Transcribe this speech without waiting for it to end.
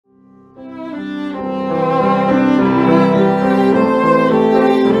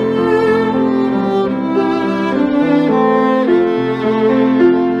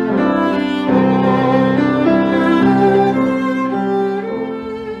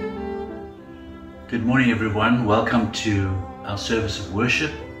Good morning, everyone. Welcome to our service of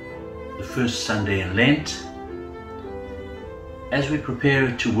worship, the first Sunday in Lent. As we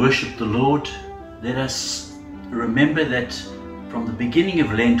prepare to worship the Lord, let us remember that from the beginning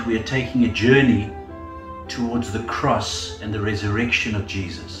of Lent we are taking a journey towards the cross and the resurrection of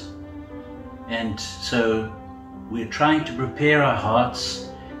Jesus. And so we're trying to prepare our hearts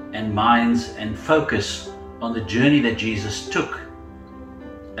and minds and focus on the journey that Jesus took.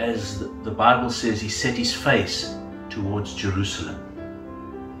 As the Bible says, he set his face towards Jerusalem.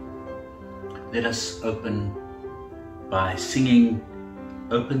 Let us open by singing,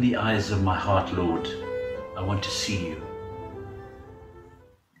 "Open the eyes of my heart, Lord, I want to see you."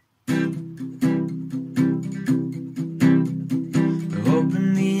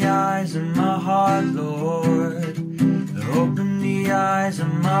 Open the eyes of my heart, Lord. Open the eyes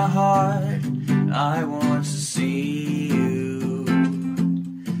of my heart. I want to see you.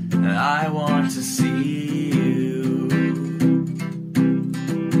 I want to see you.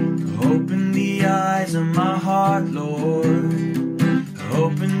 Open the eyes of my heart, Lord.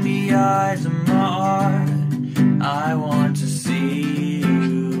 Open the eyes of my heart. I want to see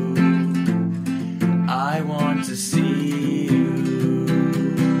you. I want to see you.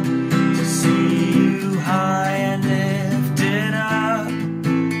 To see you high and lifted up,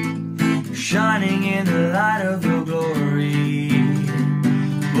 shining in the light of your glory.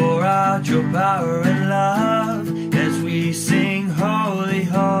 Pour out your power and love as we sing, holy,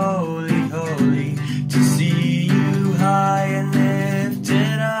 holy, holy. To see you high and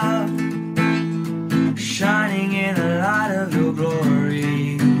lifted up, shining in the light of your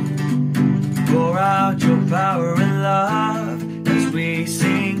glory. Pour out your power and love as we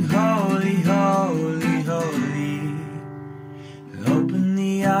sing, holy, holy, holy. Open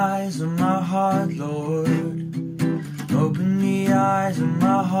the eyes of my heart, Lord. Open the eyes of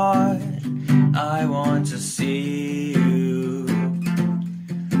my heart. I want to see you.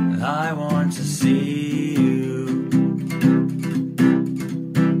 I want to see you.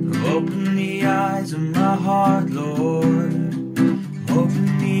 Open the eyes of my heart, Lord.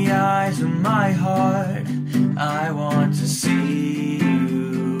 Open the eyes of my heart. I want to see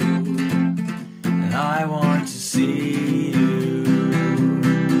you. I want to see you.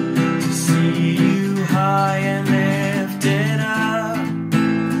 To see you high and lifted up,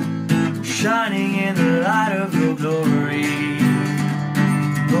 shining in the light of your glory.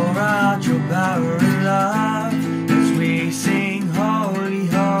 Pour out your power and love as we sing, holy,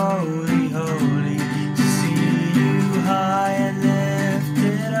 holy, holy. To see you high and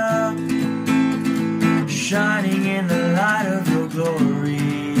lifted up, shining in the light of your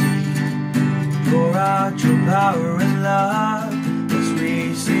glory. Pour out your power and love as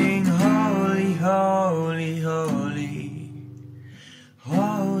we sing, holy, holy, holy.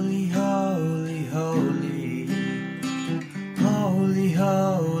 Holy, holy, holy. Holy,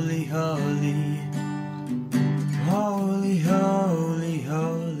 holy, holy. Holy, holy,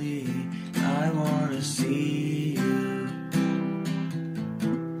 holy. I want to see you.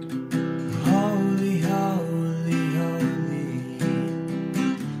 Holy, holy, holy.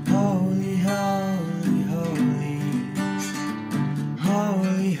 Holy, holy, holy.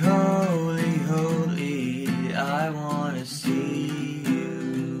 Holy, holy, holy. I want to see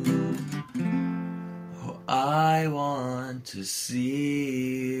you. Oh, I want to see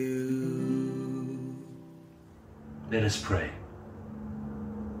you. Let us pray.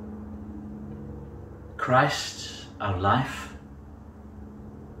 Christ, our life,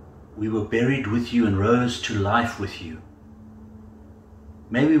 we were buried with you and rose to life with you.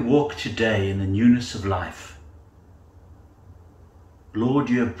 May we walk today in the newness of life. Lord,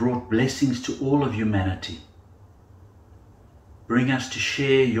 you have brought blessings to all of humanity. Bring us to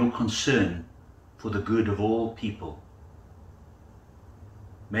share your concern for the good of all people.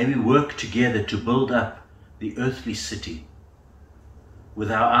 May we work together to build up the earthly city,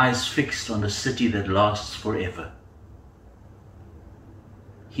 with our eyes fixed on the city that lasts forever.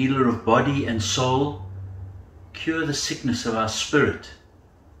 Healer of body and soul, cure the sickness of our spirit,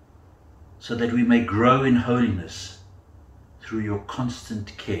 so that we may grow in holiness through your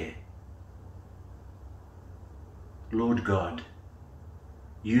constant care. Lord God,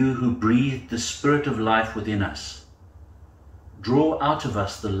 you who breathed the spirit of life within us, draw out of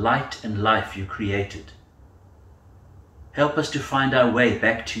us the light and life you created. Help us to find our way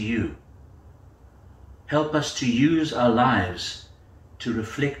back to you. Help us to use our lives to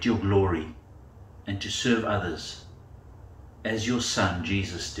reflect your glory and to serve others, as your Son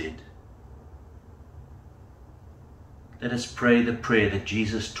Jesus did. Let us pray the prayer that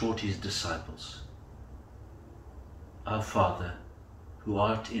Jesus taught his disciples. Our Father, who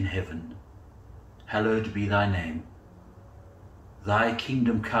art in heaven, hallowed be thy name. Thy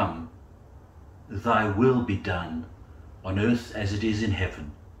kingdom come, thy will be done, on earth as it is in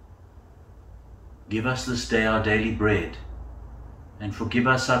heaven. Give us this day our daily bread, and forgive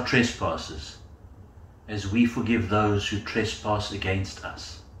us our trespasses, as we forgive those who trespass against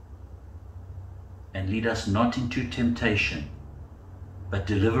us. And lead us not into temptation, but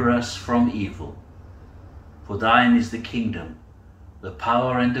deliver us from evil. For thine is the kingdom, the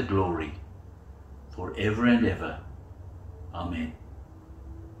power and the glory, forever and ever. Amen.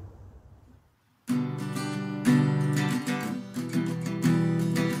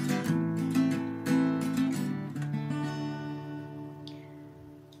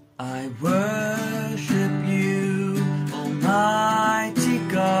 I worship you, Almighty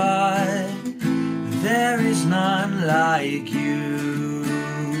God. There is none like you.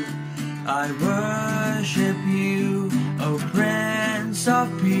 I worship you, O Prince of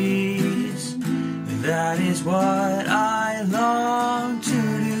Peace. That is what I long to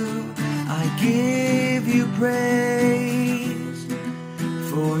do. I give you praise,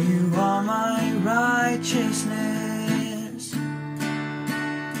 for you are my righteousness.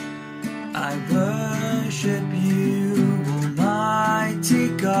 I worship you, Almighty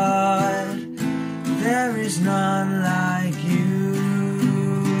God. There is none like you.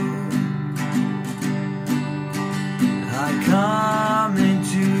 I come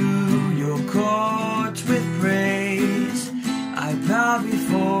into your court with praise. I bow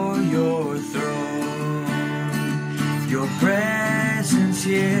before your throne. Your presence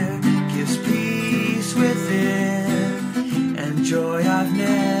here gives peace within, and joy I've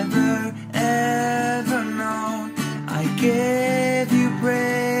never ever known. I give you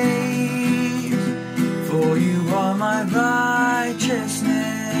praise, for you are my righteousness.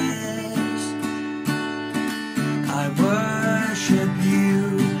 I worship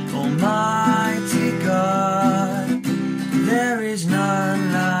you, Almighty God. There is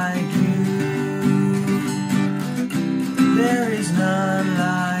none like you. There is none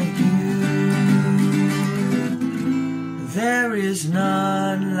like you. There is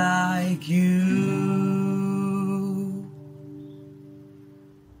none like you.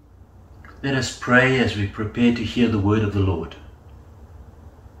 Let us pray as we prepare to hear the word of the Lord.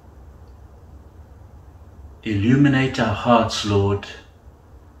 Illuminate our hearts, Lord.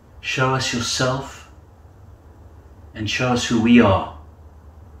 Show us yourself and show us who we are,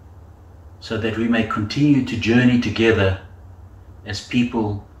 so that we may continue to journey together as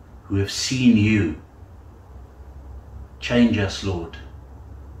people who have seen you. Change us, Lord.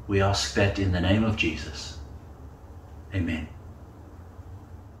 We ask that in the name of Jesus. Amen.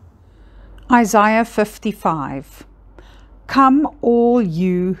 Isaiah 55. Come, all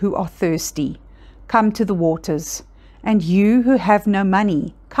you who are thirsty, come to the waters, and you who have no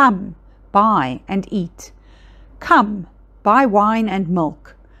money, come, buy and eat. Come, buy wine and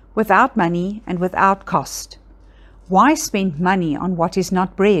milk, without money and without cost. Why spend money on what is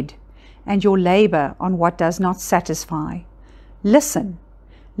not bread, and your labor on what does not satisfy? Listen,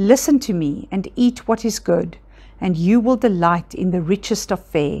 listen to me, and eat what is good, and you will delight in the richest of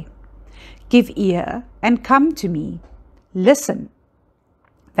fare. Give ear and come to me. Listen,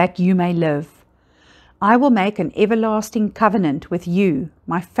 that you may live. I will make an everlasting covenant with you,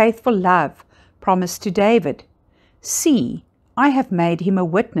 my faithful love promised to David. See, I have made him a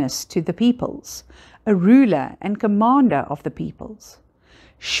witness to the peoples, a ruler and commander of the peoples.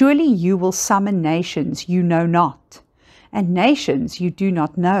 Surely you will summon nations you know not, and nations you do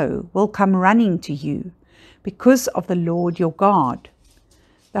not know will come running to you, because of the Lord your God,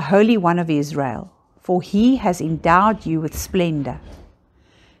 the Holy One of Israel, for he has endowed you with splendor.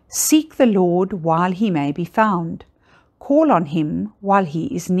 Seek the Lord while he may be found. Call on him while he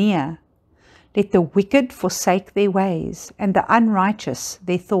is near. Let the wicked forsake their ways, and the unrighteous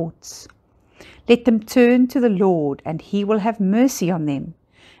their thoughts. Let them turn to the Lord, and he will have mercy on them,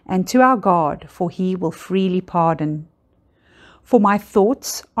 and to our God, for he will freely pardon. For my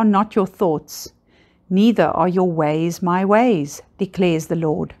thoughts are not your thoughts, neither are your ways my ways, declares the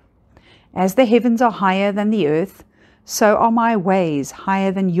Lord. As the heavens are higher than the earth, so are my ways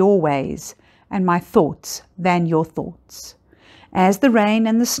higher than your ways, and my thoughts than your thoughts. As the rain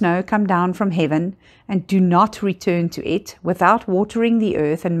and the snow come down from heaven, and do not return to it without watering the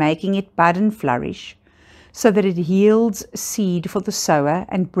earth and making it bud and flourish, so that it yields seed for the sower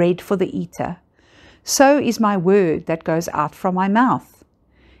and bread for the eater, so is my word that goes out from my mouth.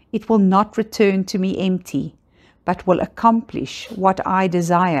 It will not return to me empty, but will accomplish what I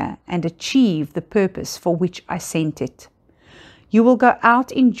desire and achieve the purpose for which I sent it. You will go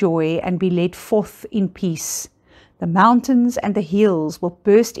out in joy and be led forth in peace. The mountains and the hills will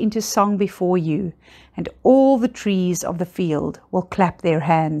burst into song before you, and all the trees of the field will clap their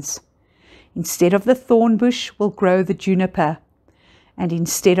hands. Instead of the thorn bush will grow the juniper, and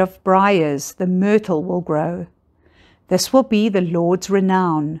instead of briars the myrtle will grow. This will be the Lord's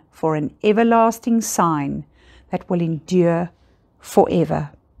renown for an everlasting sign that will endure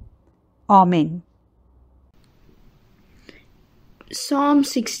forever. Amen. Psalm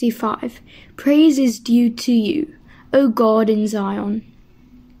 65. Praise is due to you, O God in Zion.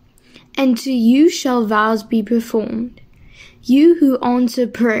 And to you shall vows be performed, you who answer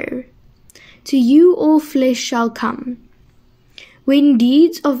prayer. To you all flesh shall come. When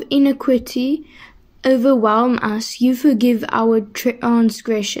deeds of iniquity overwhelm us, you forgive our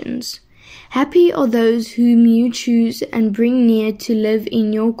transgressions. Happy are those whom you choose and bring near to live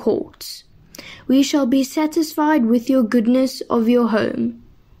in your courts. We shall be satisfied with your goodness of your home,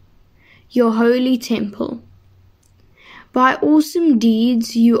 your holy temple. By awesome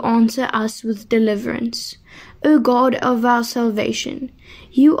deeds you answer us with deliverance. O God of our salvation,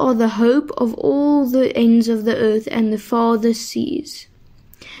 you are the hope of all the ends of the earth and the farthest seas.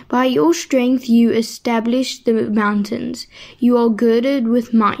 By your strength you established the mountains. You are girded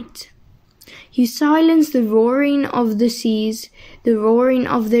with might. You silence the roaring of the seas, the roaring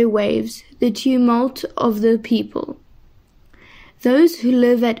of their waves, the tumult of the people. Those who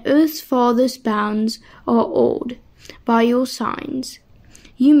live at earth's farthest bounds are awed by your signs.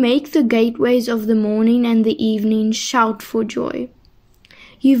 You make the gateways of the morning and the evening shout for joy.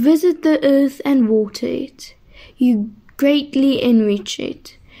 You visit the earth and water it. You greatly enrich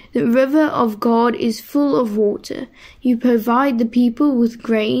it. The river of God is full of water. You provide the people with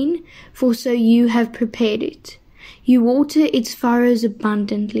grain, for so you have prepared it. You water its furrows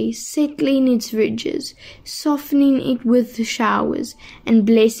abundantly, settling its ridges, softening it with the showers, and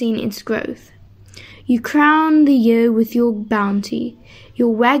blessing its growth. You crown the year with your bounty.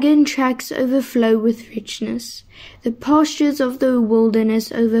 Your wagon tracks overflow with richness. The pastures of the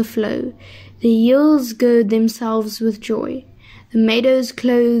wilderness overflow. The hills gird themselves with joy. The meadows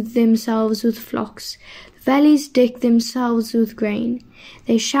clothe themselves with flocks. The valleys deck themselves with grain.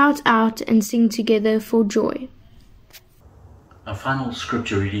 They shout out and sing together for joy. Our final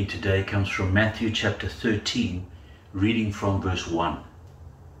scripture reading today comes from Matthew chapter 13, reading from verse 1.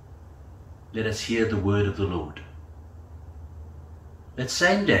 Let us hear the word of the Lord. That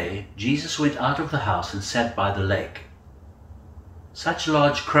same day, Jesus went out of the house and sat by the lake. Such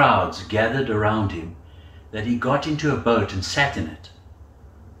large crowds gathered around him that he got into a boat and sat in it,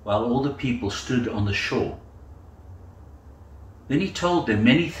 while all the people stood on the shore. Then he told them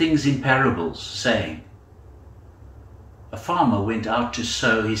many things in parables, saying, A farmer went out to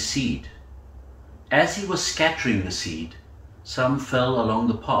sow his seed. As he was scattering the seed, some fell along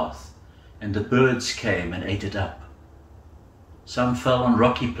the path, and the birds came and ate it up. Some fell on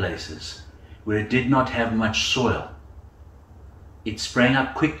rocky places, where it did not have much soil. It sprang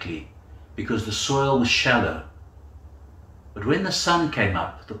up quickly, because the soil was shallow. But when the sun came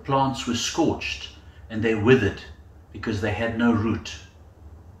up, the plants were scorched, and they withered, because they had no root.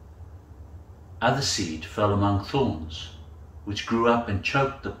 Other seed fell among thorns, which grew up and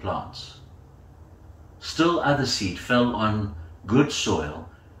choked the plants. Still other seed fell on good soil,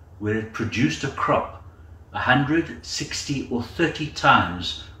 where it produced a crop 160 or 30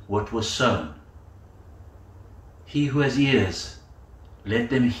 times what was sown. He who has ears,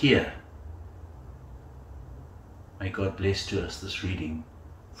 let them hear. May God bless to us this reading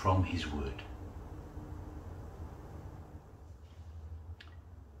from His Word.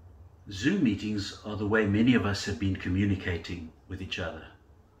 Zoom meetings are the way many of us have been communicating with each other.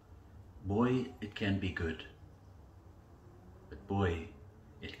 Boy, it can be good. But boy,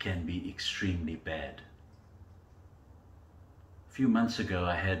 it can be extremely bad. A few months ago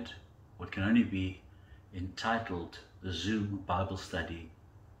I had what can only be entitled the Zoom Bible Study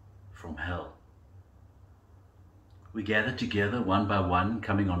from Hell. We gathered together one by one,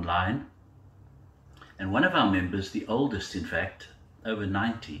 coming online, and one of our members, the oldest in fact, over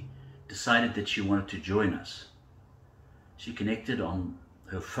 90, decided that she wanted to join us. She connected on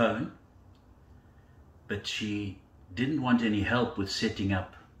her phone, but she didn't want any help with setting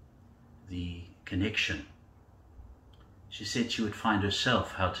up the connection. She said she would find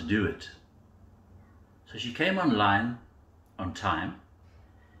herself how to do it. So she came online on time,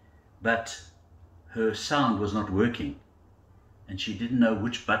 but her sound was not working, and she didn't know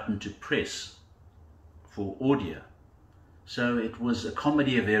which button to press for audio. So it was a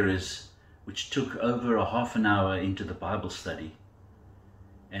comedy of errors which took over a half an hour into the Bible study.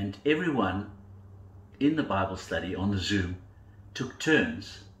 And everyone in the Bible study on the Zoom took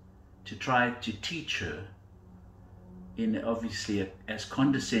turns to try to teach her in obviously as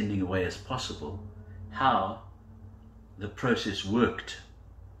condescending a way as possible, how the process worked.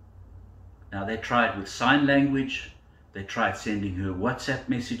 Now, they tried with sign language, they tried sending her WhatsApp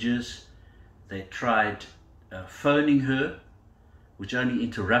messages, they tried phoning her, which only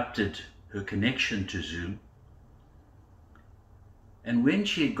interrupted her connection to Zoom. And when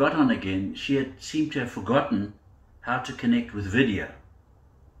she had got on again, she had seemed to have forgotten how to connect with video.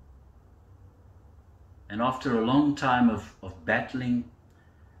 And after a long time of battling,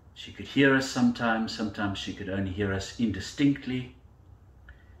 she could hear us sometimes she could only hear us indistinctly.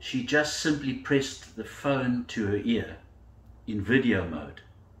 She just simply pressed the phone to her ear in video mode.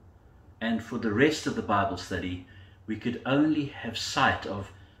 And for the rest of the Bible study, we could only have sight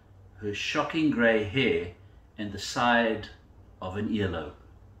of her shocking grey hair and the side of an earlobe.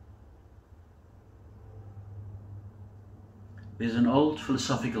 There's an old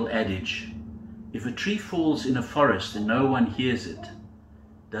philosophical adage: if a tree falls in a forest and no one hears it,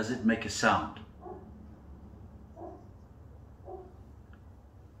 does it make a sound?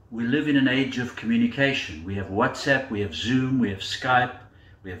 We live in an age of communication. We have WhatsApp, we have Zoom, we have Skype,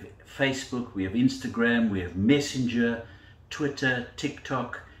 we have Facebook, we have Instagram, we have Messenger, Twitter,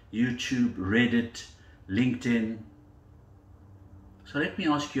 TikTok, YouTube, Reddit, LinkedIn. So let me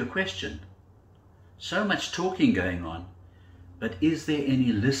ask you a question. So much talking going on, but is there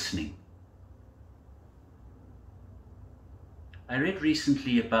any listening? I read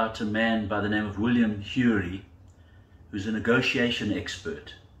recently about a man by the name of William Hury, who's a negotiation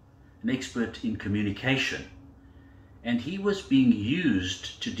expert, an expert in communication, and he was being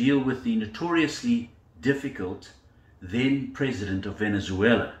used to deal with the notoriously difficult then president of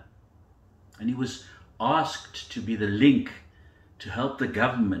Venezuela. And he was asked to be the link to help the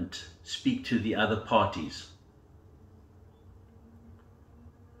government speak to the other parties.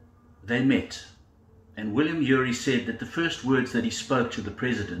 They met, and William Ury said that the first words that he spoke to the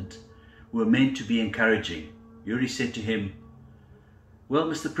president were meant to be encouraging. Ury said to him, "Well,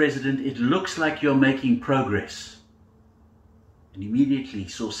 Mr. President, it looks like you're making progress." And immediately he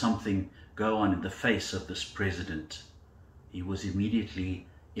saw something go on in the face of this president. He was immediately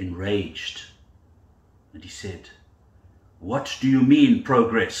enraged. And he said, "What do you mean,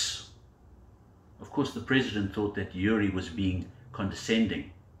 progress?" Of course, the president thought that Ury was being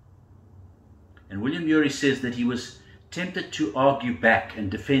condescending. And William Ury says that he was tempted to argue back and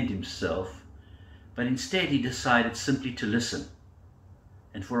defend himself, but instead he decided simply to listen.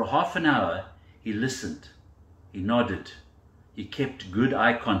 And for a half an hour, he listened, he nodded, he kept good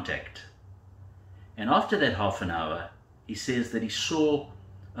eye contact. And after that half an hour, he says that he saw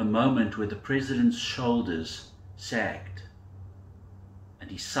a moment where the president's shoulders sagged and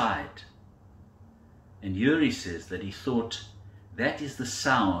he sighed. And Ury says that he thought that is the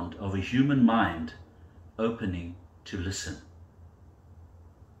sound of a human mind opening to listen.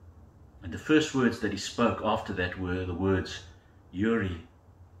 And the first words that he spoke after that were the words, "Ury,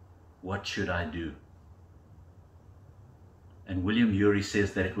 what should I do?" And William Ury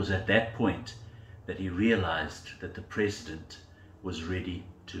says that it was at that point that he realized that the president was ready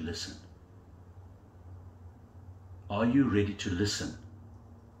to listen. Are you ready to listen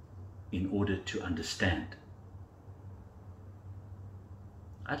in order to understand?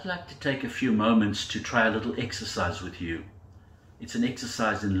 I'd like to take a few moments to try a little exercise with you. It's an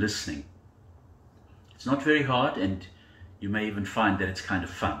exercise in listening. It's not very hard, and you may even find that it's kind of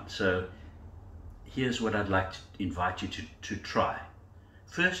fun. So here's what I'd like to invite you to try.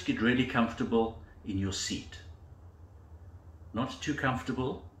 First, get really comfortable in your seat. Not too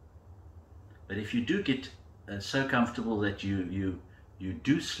comfortable, but if you do get so comfortable that you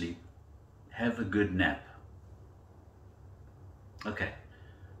do sleep, have a good nap. Okay,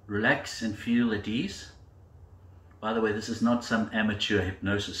 relax and feel at ease. By the way, this is not some amateur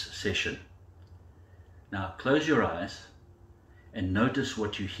hypnosis session. Now close your eyes and notice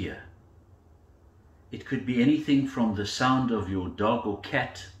what you hear. It could be anything from the sound of your dog or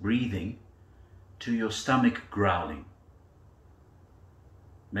cat breathing to your stomach growling.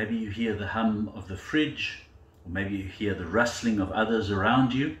 Maybe you hear the hum of the fridge, or maybe you hear the rustling of others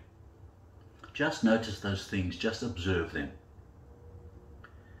around you. Just notice those things, just observe them.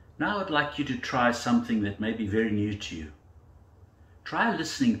 Now I'd like you to try something that may be very new to you. Try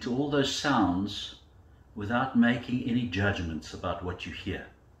listening to all those sounds without making any judgments about what you hear.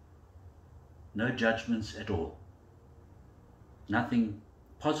 No judgments at all. Nothing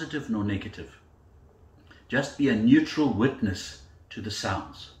positive nor negative. Just be a neutral witness to the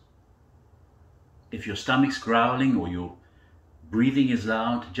sounds. If your stomach's growling or your breathing is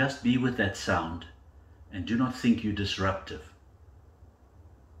loud, just be with that sound and do not think you're disruptive.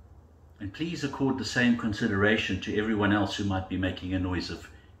 And please accord the same consideration to everyone else who might be making a noise of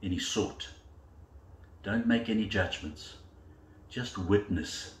any sort. Don't make any judgments. Just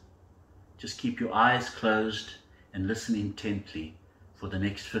witness. Just keep your eyes closed and listen intently for the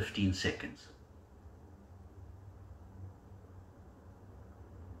next 15 seconds.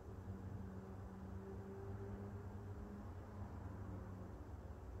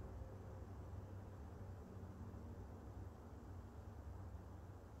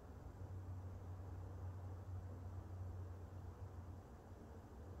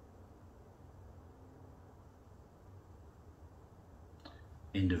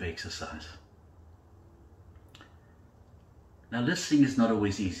 End of exercise. Now, listening is not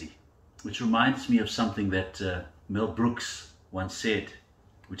always easy, which reminds me of something that Mel Brooks once said,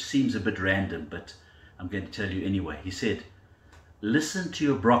 which seems a bit random, but I'm going to tell you anyway. He said, "Listen to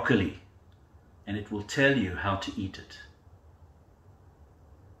your broccoli and it will tell you how to eat it."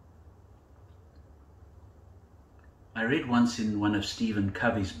 I read once in one of Stephen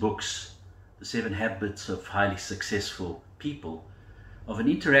Covey's books, The 7 Habits of Highly Successful People, of an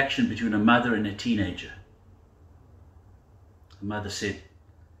interaction between a mother and a teenager. The mother said,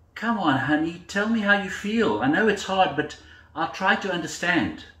 "Come on, honey, tell me how you feel. I know it's hard, but I'll try to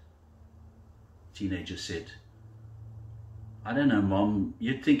understand." The teenager said, "I don't know, Mom,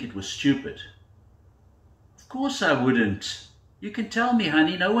 you'd think it was stupid." "Of course I wouldn't. You can tell me,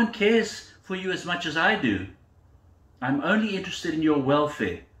 honey, no one cares for you as much as I do. I'm only interested in your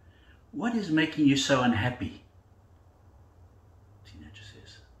welfare. What is making you so unhappy?"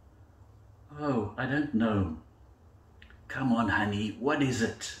 "Oh, I don't know." "Come on, honey, what is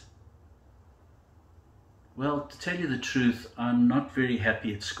it?" "Well, to tell you the truth, I'm not very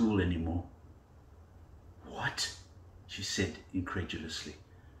happy at school anymore." "What?" she said incredulously.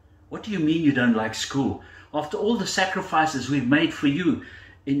 "What do you mean you don't like school? After all the sacrifices we've made for you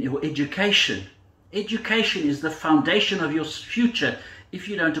in your education. Education is the foundation of your future. If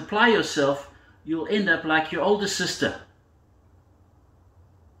you don't apply yourself, you'll end up like your older sister."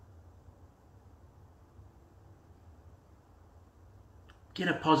 Get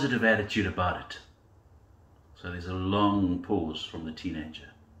a positive attitude about it. So there's a long pause from the teenager.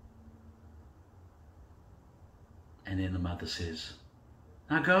 And then the mother says,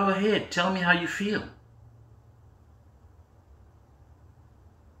 "Now go ahead, tell me how you feel."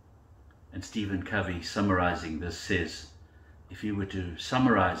 And Stephen Covey, summarizing this, says, if you were to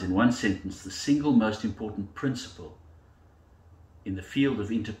summarize in one sentence the single most important principle in the field of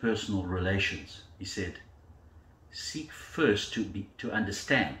interpersonal relations, he said, seek first to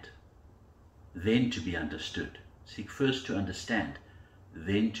understand, then to be understood. Seek first to understand,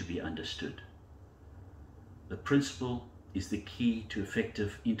 then to be understood. The principle is the key to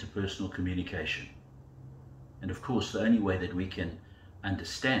effective interpersonal communication. And of course, the only way that we can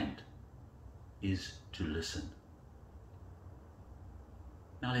understand is to listen.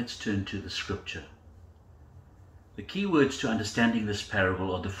 Now let's turn to the scripture. The key words to understanding this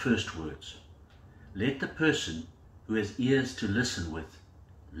parable are the first words. Let the person who has ears to listen with,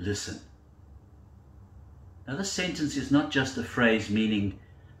 listen. Now this sentence is not just a phrase meaning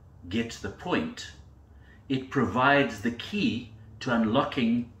get the point. It provides the key to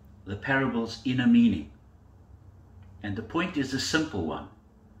unlocking the parable's inner meaning. And the point is a simple one.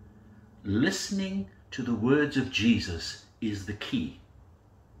 Listening to the words of Jesus is the key.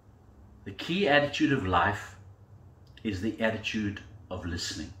 The key attitude of life is the attitude of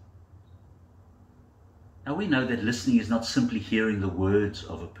listening. Now we know that listening is not simply hearing the words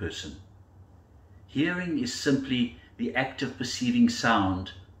of a person. Hearing is simply the act of perceiving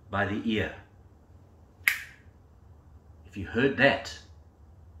sound by the ear. If you heard that,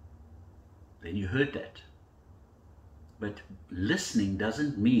 then you heard that. But listening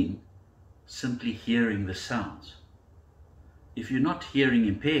doesn't mean simply hearing the sounds. If you're not hearing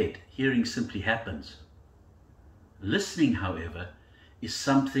impaired, hearing simply happens. Listening, however, is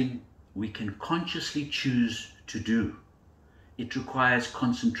something we can consciously choose to do. It requires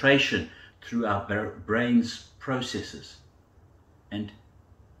concentration through our brain's processes, and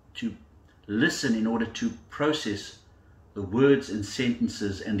to listen in order to process the words and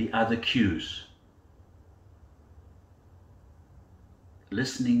sentences and the other cues.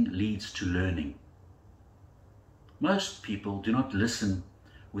 Listening leads to learning. Most people do not listen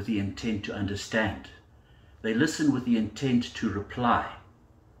with the intent to understand. They listen with the intent to reply.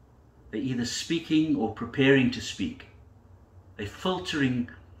 They're either speaking or preparing to speak. They're filtering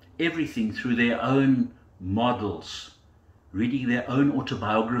everything through their own models, reading their own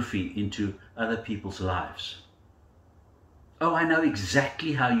autobiography into other people's lives. "Oh, I know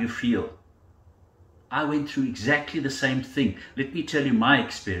exactly how you feel. I went through exactly the same thing. Let me tell you my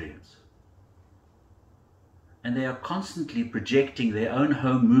experience." and they are constantly projecting their own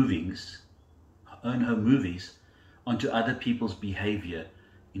home movies onto other people's behavior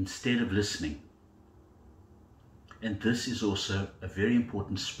instead of listening. And this is also a very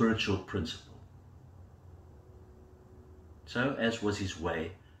important spiritual principle. So, as was his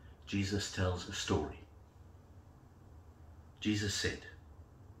way, Jesus tells a story. Jesus said,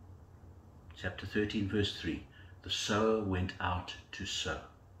 chapter 13, verse 3, the sower went out to sow.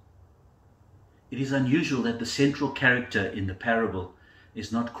 It is unusual that the central character in the parable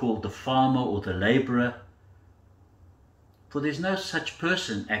is not called the farmer or the laborer, for there's no such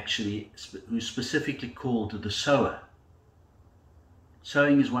person actually who's specifically called the sower.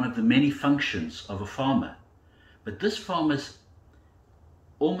 Sowing is one of the many functions of a farmer, but this farmer's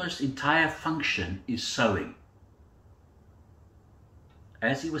almost entire function is sowing.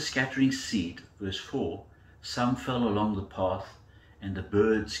 As he was scattering seed, verse 4, some fell along the path, and the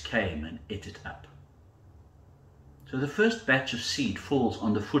birds came and ate it up. So the first batch of seed falls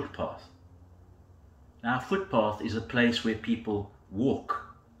on the footpath. Now, a footpath is a place where people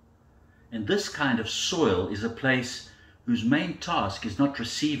walk. And this kind of soil is a place whose main task is not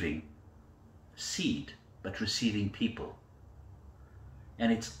receiving seed, but receiving people.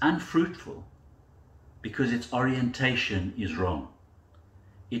 And it's unfruitful because its orientation is wrong.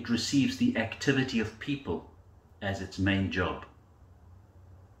 It receives the activity of people as its main job.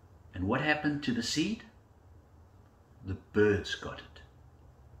 And what happened to the seed? The birds got it.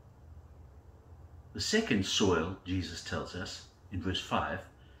 The second soil, Jesus tells us in verse 5,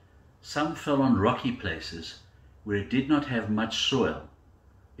 some fell on rocky places where it did not have much soil.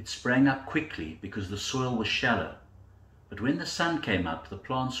 It sprang up quickly because the soil was shallow. But when the sun came up, the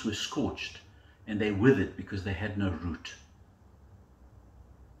plants were scorched and they withered because they had no root.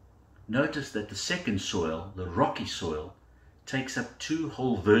 Notice that the second soil, the rocky soil, takes up 2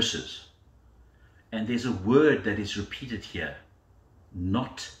 whole verses. And there's a word that is repeated here.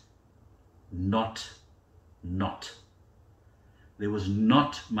 Not. There was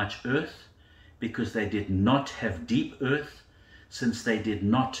not much earth because they did not have deep earth, since they did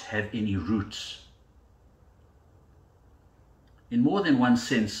not have any roots. In more than one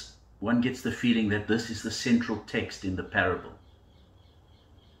sense, one gets the feeling that this is the central text in the parable.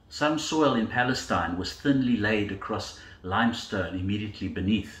 Some soil in Palestine was thinly laid across limestone immediately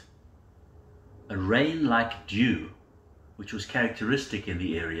beneath. A rain-like dew, which was characteristic in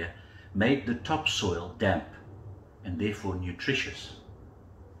the area, made the topsoil damp and therefore nutritious.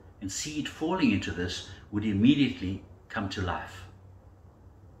 And seed falling into this would immediately come to life.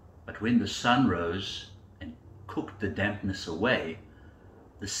 But when the sun rose and cooked the dampness away,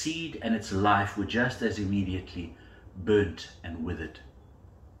 the seed and its life were just as immediately burnt and withered.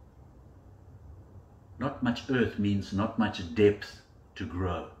 Not much earth means not much depth to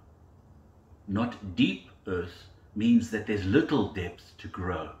grow. Not deep earth means that there's little depth to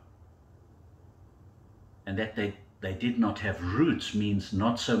grow. And that they did not have roots means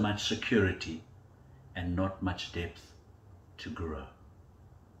not so much security and not much depth to grow.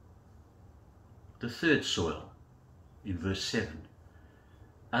 The third soil, in verse 7,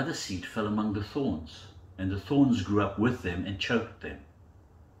 other seed fell among the thorns, and the thorns grew up with them and choked them.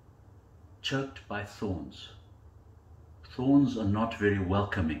 Choked by thorns. Thorns are not very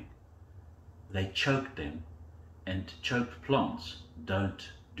welcoming. They choke them, and choked plants don't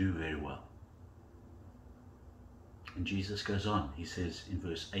do very well. And Jesus goes on, he says in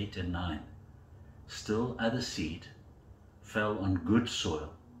verse 8 and 9, still other seed fell on good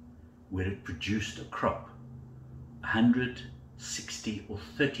soil, where it produced a crop, 160 or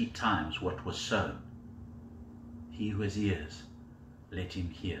 30 times what was sown. He who has ears, let him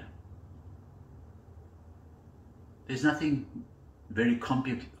hear. There's nothing very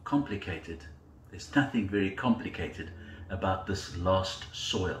complicated. There's nothing very complicated about this last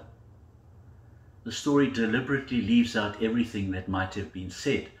soil. The story deliberately leaves out everything that might have been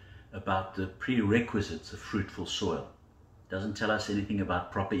said about the prerequisites of fruitful soil. It doesn't tell us anything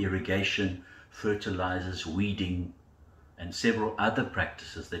about proper irrigation, fertilizers, weeding, and several other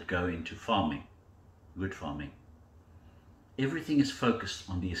practices that go into farming, good farming. Everything is focused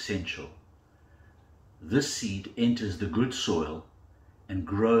on the essential. This seed enters the good soil and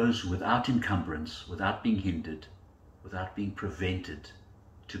grows without encumbrance, without being hindered, without being prevented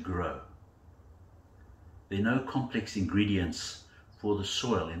to grow. There are no complex ingredients for the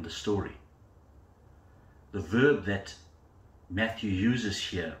soil in the story. The verb that Matthew uses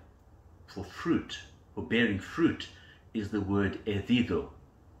here for fruit, for bearing fruit, is the word edido,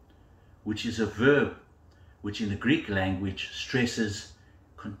 which is a verb which in the Greek language stresses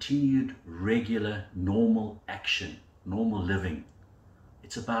continued, regular, normal action, normal living.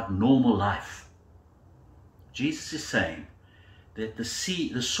 It's about normal life. Jesus is saying that the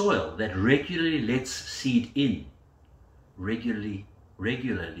soil that regularly lets seed in, regularly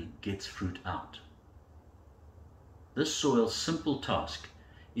gets fruit out. This soil's simple task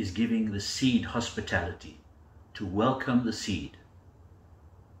is giving the seed hospitality, to welcome the seed.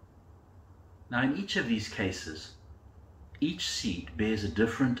 Now, in each of these cases, each seed bears a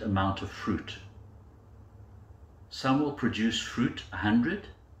different amount of fruit. Some will produce fruit 100,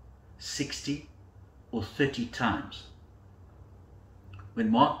 60, or 30 times. When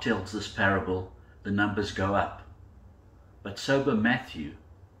Mark tells this parable, the numbers go up, but sober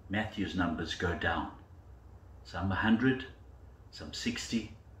Matthew's numbers go down. Some 100, some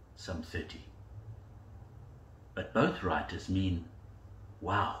 60, some 30. But both writers mean,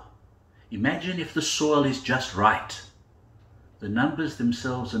 wow, imagine if the soil is just right. The numbers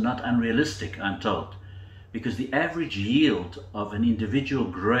themselves are not unrealistic, I'm told, because the average yield of an individual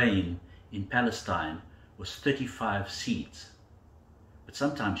grain in Palestine was 35 seeds. But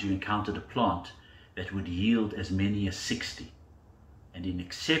sometimes you encountered a plant that would yield as many as 60, and in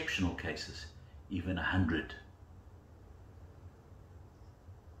exceptional cases, even 100.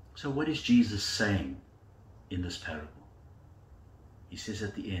 So what is Jesus saying in this parable? He says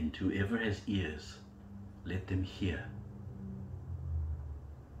at the end, whoever has ears, let them hear.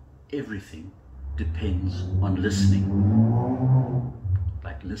 Everything depends on listening,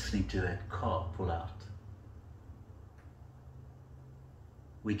 like listening to that car pull out.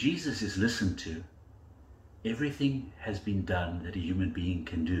 Where Jesus is listened to, everything has been done that a human being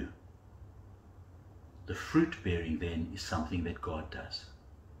can do. The fruit bearing then is something that God does.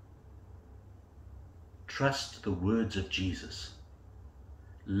 Trust the words of Jesus.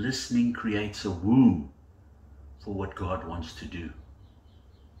 Listening creates a womb for what God wants to do.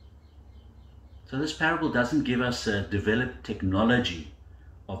 So this parable doesn't give us a developed technology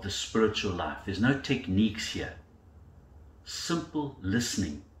of the spiritual life. There's no techniques here. Simple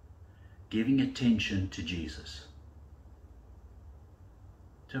listening, giving attention to Jesus.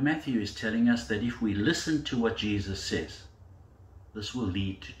 So Matthew is telling us that if we listen to what Jesus says, this will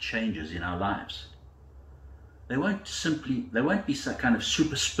lead to changes in our lives. They won't be some kind of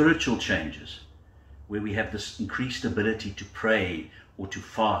super spiritual changes where we have this increased ability to pray or to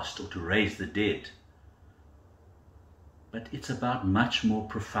fast or to raise the dead. But it's about much more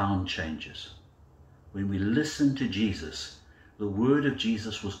profound changes. When we listen to Jesus, the word of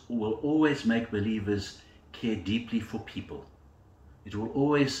Jesus will always make believers care deeply for people. It will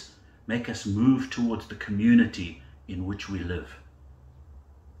always make us move towards the community in which we live.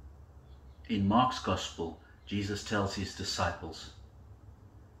 In Mark's Gospel, Jesus tells his disciples,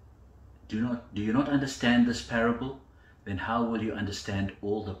 do you not understand this parable? Then how will you understand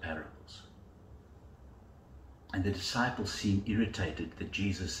all the parables? And the disciples seem irritated that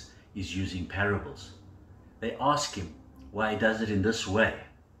Jesus is using parables. They ask him why he does it in this way.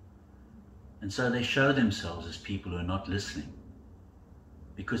 And so they show themselves as people who are not listening,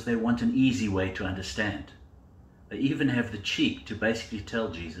 because they want an easy way to understand. They even have the cheek to basically tell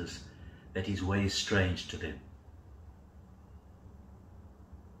Jesus that his way is strange to them.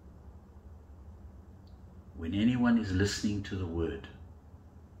 When anyone is listening to the word,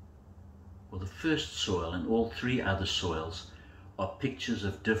 well, the first soil and all three other soils are pictures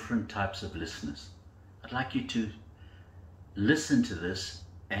of different types of listeners. I'd like you to listen to this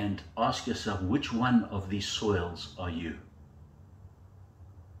and ask yourself, which one of these soils are you?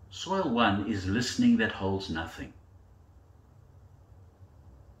 Soil 1 is listening that holds nothing.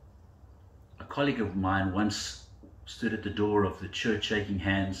 A colleague of mine once stood at the door of the church shaking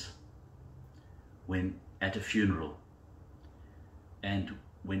hands when at a funeral, and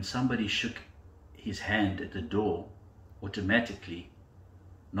when somebody shook his hand at the door, automatically,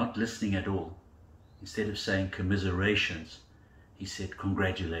 not listening at all, instead of saying commiserations, he said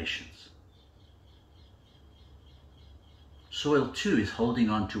congratulations. Soil 2 is holding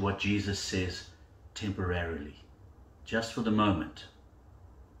on to what Jesus says temporarily, just for the moment.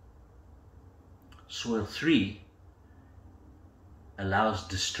 Soil 3 allows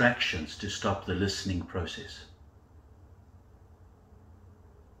distractions to stop the listening process.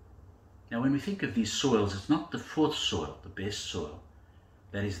 Now, when we think of these soils, it's not the fourth soil, the best soil,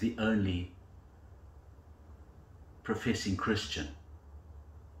 that is the only professing Christian.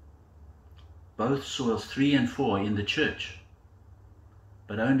 Both soils 3 and 4 are in the church,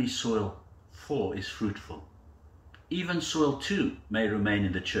 but only soil 4 is fruitful. Even soil 2 may remain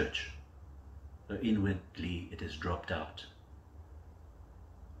in the church, though inwardly it has dropped out.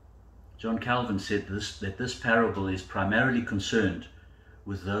 John Calvin said that this parable is primarily concerned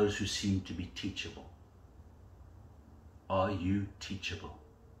with those who seem to be teachable. Are you teachable?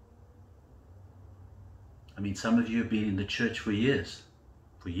 mean, some of you have been in the church for years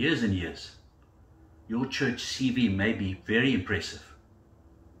and years. Your church CV may be very impressive,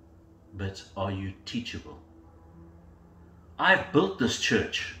 but are you teachable? I've built this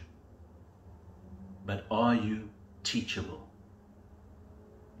church, but are you teachable?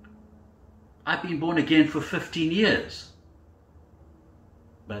 I've been born again for 15 years,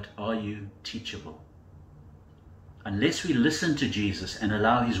 but are you teachable? Unless we listen to Jesus and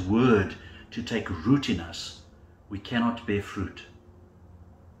allow His word to take root in us, we cannot bear fruit.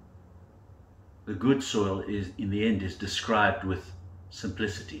 The good soil in the end is described with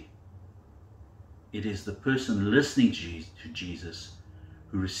simplicity. It is the person listening to Jesus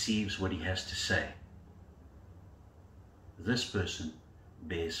who receives what He has to say. This person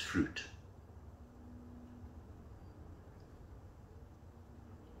bears fruit.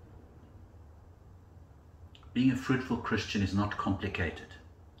 Being a fruitful Christian is not complicated.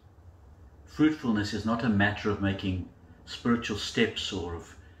 Fruitfulness is not a matter of making spiritual steps or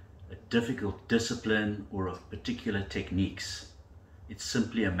of a difficult discipline or of particular techniques. It's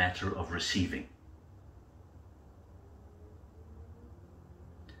simply a matter of receiving.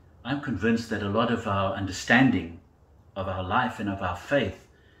 I'm convinced that a lot of our understanding of our life and of our faith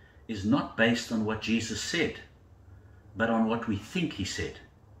is not based on what Jesus said, but on what we think He said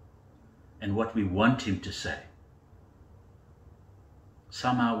and what we want Him to say.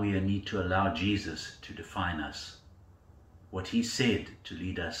 Somehow we need to allow Jesus to define us, what He said to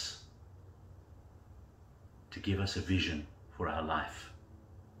lead us, to give us a vision for our life.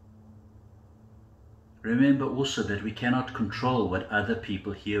 Remember also that we cannot control what other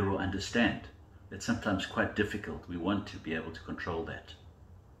people hear or understand. That's sometimes quite difficult. We want to be able to control that.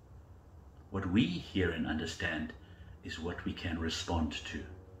 What we hear and understand is what we can respond to.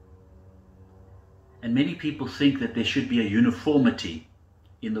 And many people think that there should be a uniformity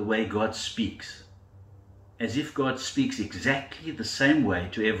in the way God speaks, as if God speaks exactly the same way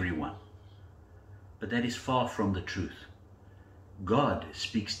to everyone. But that is far from the truth. God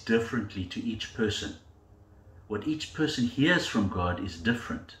speaks differently to each person. What each person hears from God is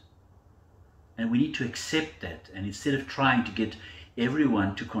different. And we need to accept that, and instead of trying to get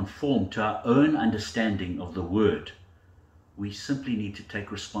everyone to conform to our own understanding of the Word, we simply need to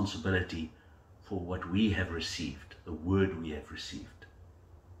take responsibility for what we have received, the Word we have received.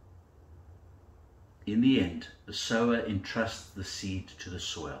 In the end, the sower entrusts the seed to the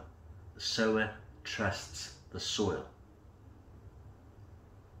soil. The sower trusts the soil.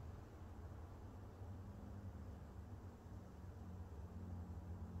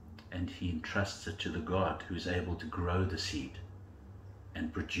 And he entrusts it to the God who is able to grow the seed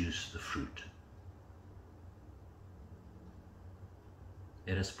and produce the fruit.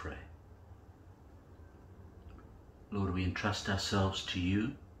 Let us pray. Lord, we entrust ourselves to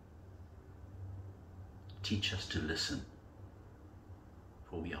you. Teach us to listen,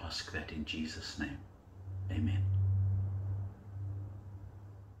 for we ask that in Jesus' name. Amen.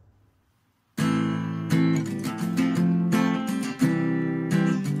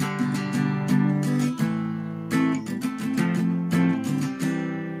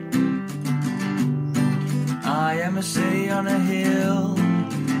 I am a city on a hill,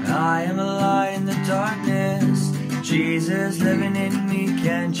 I am a light in the darkness. Jesus living in me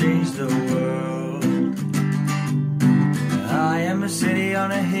can change the world. I am a city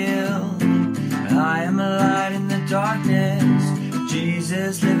on a hill, I am a light in the darkness.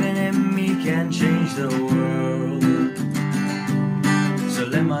 Jesus living in me can change the world. So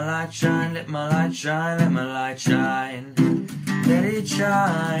let my light shine, let my light shine, let my light shine. Let it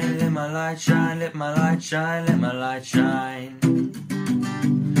shine, let my light shine, let my light shine, let my light shine.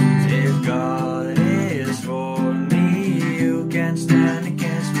 If God is for me, who can stand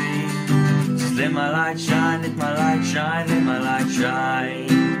against me? Just let my light shine, let my light shine, let my light shine.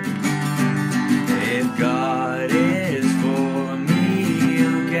 If God is for me,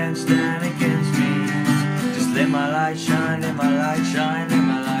 who can stand against me? Just let my light shine, let my light shine, let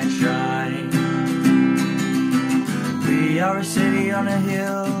my light shine. We are a city on a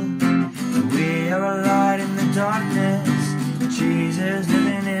hill, we are a light in the darkness. Jesus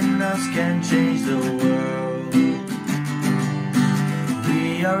living in us can change the world.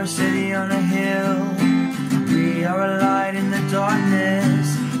 We are a city on a hill, we are a light in the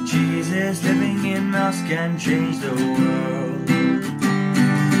darkness. Jesus living in us can change the world.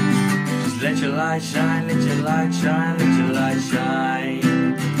 Just let your light shine, let your light shine, let your light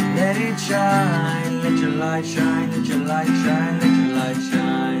shine. Let it shine, let your light shine, let your light shine, let your light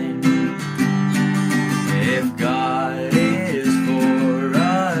shine. If God is for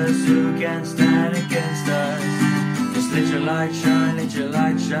us, who can stand against us? Just let your light shine, let your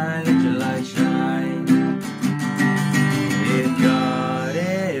light shine, let your light shine.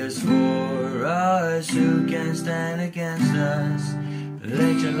 us. Who can stand against us?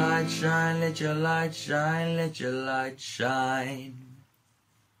 Let your light shine, let your light shine, let your light shine.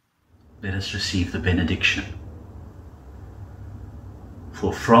 Let us receive the benediction.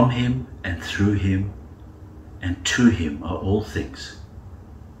 For from him and through him and to him are all things.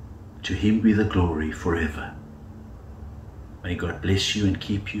 To him be the glory forever. May God bless you and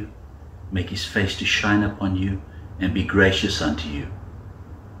keep you, make his face to shine upon you and be gracious unto you.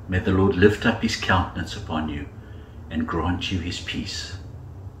 May the Lord lift up his countenance upon you and grant you his peace.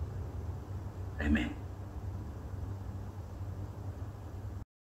 Amen.